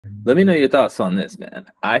Let me know your thoughts on this, man.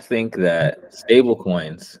 I think that stable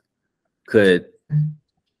coins could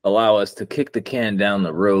allow us to kick the can down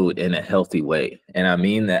the road in a healthy way. And I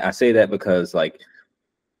mean that, I say that because, like,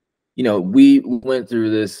 you know, we went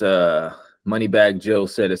through this Moneybag Joe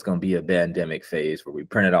said it's going to be a pandemic phase where we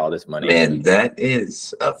printed all this money. Man, that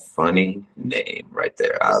is a funny name right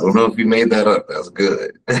there. I don't know if you made that up. That's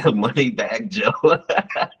good. Moneybag Joe.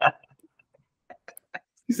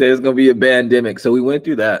 He said it's going to be a pandemic. So we went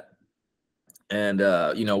through that. And,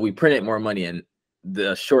 you know, we printed more money in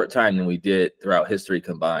the short time than we did throughout history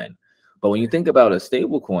combined. But when you think about a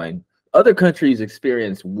stable coin, other countries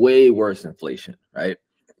experience way worse inflation, right?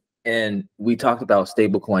 And we talked about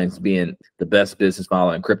stable coins being the best business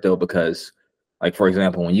model in crypto because, like, for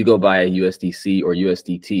example, when you go buy a USDC or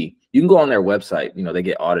USDT, you can go on their website, you know, they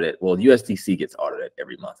get audited. Well, USDC gets audited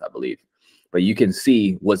every month, I believe, but you can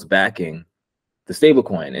see what's backing the stable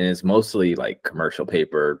coin, and it's mostly like commercial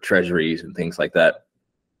paper, treasuries, and things like that.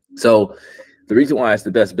 So the reason why it's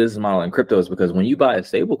the best business model in crypto is because when you buy a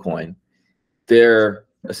stable coin, they're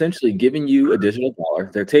essentially giving you a digital dollar.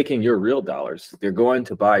 They're taking your real dollars. They're going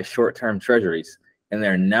to buy short-term treasuries, and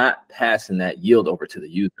they're not passing that yield over to the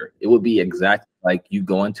user. It would be exactly like you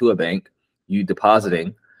going to a bank, you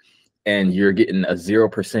depositing, and you're getting a 0%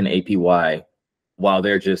 APY while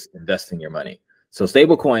they're just investing your money. So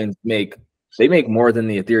stable coins make more than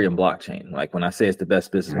the Ethereum blockchain. Like when I say it's the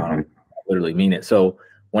best business model, I literally mean it. So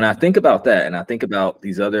when I think about that, and I think about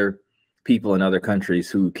these other people in other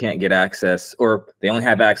countries who can't get access, or they only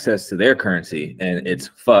have access to their currency and it's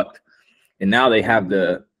fucked, and now they have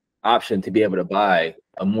the option to be able to buy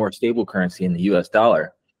a more stable currency in the US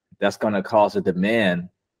dollar, that's going to cause a demand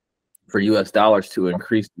for US dollars to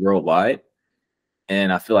increase worldwide.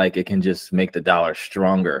 And I feel like it can just make the dollar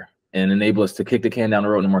stronger and enable us to kick the can down the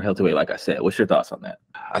road in a more healthy way. Like I said, what's your thoughts on that?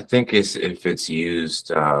 I think if it's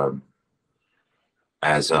used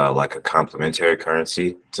as like a complementary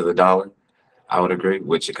currency to the dollar, I would agree,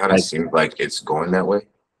 which it kind of seems like it's going that way.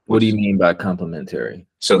 What do you mean by complementary?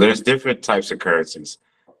 So there's different types of currencies.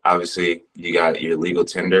 Obviously, you got your legal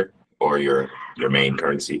tender or your main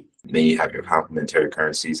currency. Then you have your complementary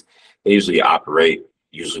currencies. They usually operate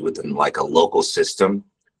within like a local system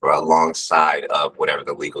or alongside of whatever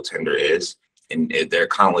the legal tender is. And there are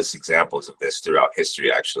countless examples of this throughout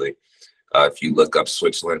history, actually. If you look up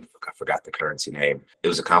Switzerland, I forgot the currency name. It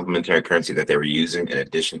was a complementary currency that they were using in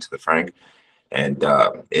addition to the franc. And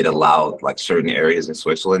it allowed like certain areas in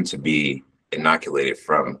Switzerland to be inoculated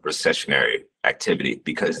from recessionary activity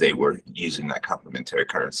because they were using that complementary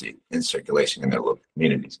currency in circulation in their local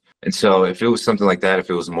communities. And so if it was something like that, if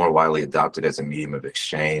it was more widely adopted as a medium of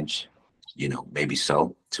exchange, you know, maybe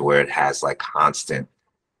so, to where it has like constant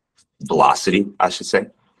velocity, I should say.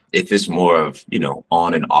 If it's more of, you know,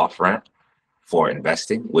 on and off ramp for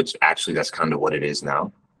investing, which actually that's kind of what it is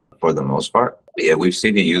now for the most part. Yeah, we've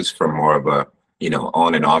seen it used for more of a, you know,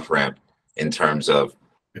 on and off ramp in terms of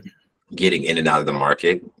getting in and out of the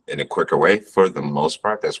market in a quicker way. For the most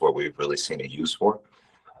part, that's what we've really seen it used for.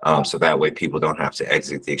 So that way people don't have to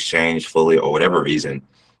exit the exchange fully or whatever reason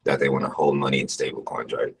that they want to hold money in stable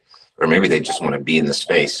coins, right? Or maybe they just want to be in the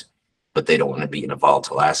space, but they don't want to be in a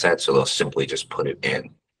volatile asset. So they'll simply just put it in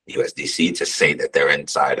USDC to say that they're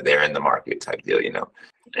inside, they're in the market type deal, you know?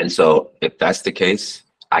 And so if that's the case,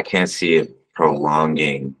 I can't see it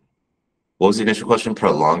prolonging. What was the initial question?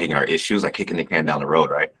 Prolonging our issues, like kicking the can down the road,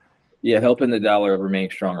 right? Yeah, helping the dollar remain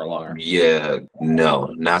stronger longer. Yeah,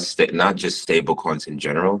 no, not just stable coins in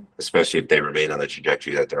general, especially if they remain on the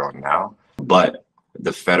trajectory that they're on now, but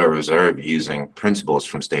the Federal Reserve using principles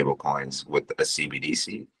from stable coins with a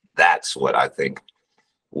CBDC. That's what I think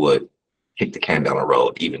would kick the can down the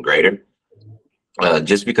road even greater.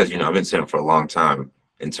 Just because, you know, I've been saying for a long time,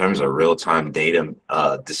 in terms of real-time data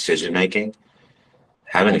decision making,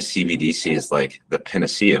 having a CBDC is like the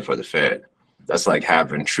panacea for the Fed. That's like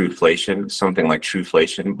having trueflation, something like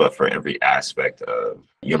trueflation, but for every aspect of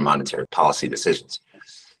your monetary policy decisions.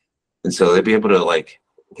 And so they'll be able to like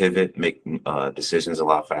pivot, make decisions a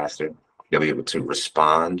lot faster. They'll be able to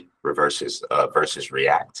respond versus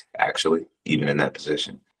react, actually, even in that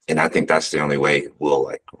position. And I think that's the only way we'll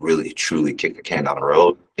like really truly kick the can down the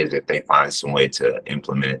road, is if they find some way to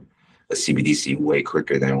implement a CBDC way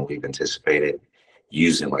quicker than we've anticipated,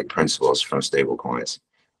 using like principles from stable coins.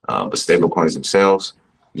 But stable coins themselves,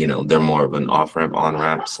 you know, they're more of an off-ramp,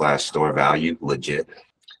 on-ramp / store value, legit.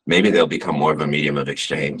 Maybe they'll become more of a medium of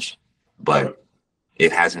exchange, but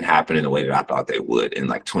it hasn't happened in the way that I thought they would. In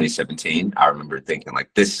like 2017, I remember thinking like,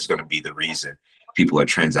 this is going to be the reason people are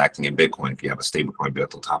transacting in Bitcoin if you have a stable coin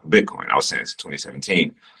built on top of Bitcoin. I was saying it's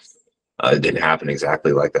 2017. It didn't happen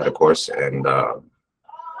exactly like that, of course. And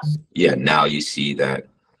yeah, now you see that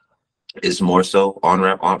it's more so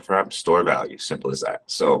on-ramp, off-ramp, store value, simple as that.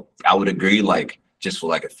 So I would agree, like just for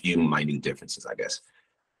like a few minute differences, I guess.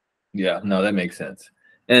 Yeah, no, that makes sense.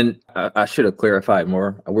 And I should have clarified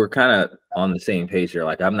more. We're kind of on the same page here.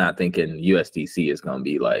 Like, I'm not thinking USDC is going to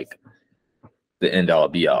be like the end all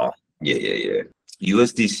be all. Yeah.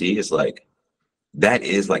 USDC is like, that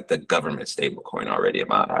is like the government stable coin already in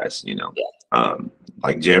my eyes, you know.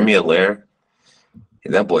 Like Jeremy Allaire,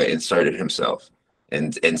 that boy inserted himself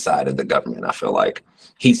inside of the government. I feel like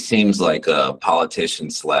he seems like a politician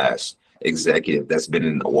slash executive that's been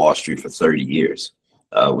in Wall Street for 30 years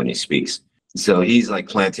when he speaks. So he's like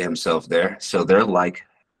planted himself there. So they're like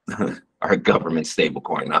our government stable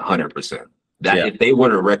coin, 100%. That if they were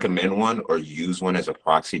to recommend one or use one as a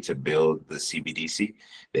proxy to build the CBDC,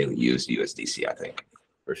 they would use USDC, I think.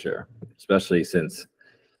 For sure. Especially since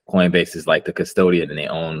Coinbase is like the custodian and they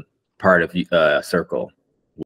own part of Circle.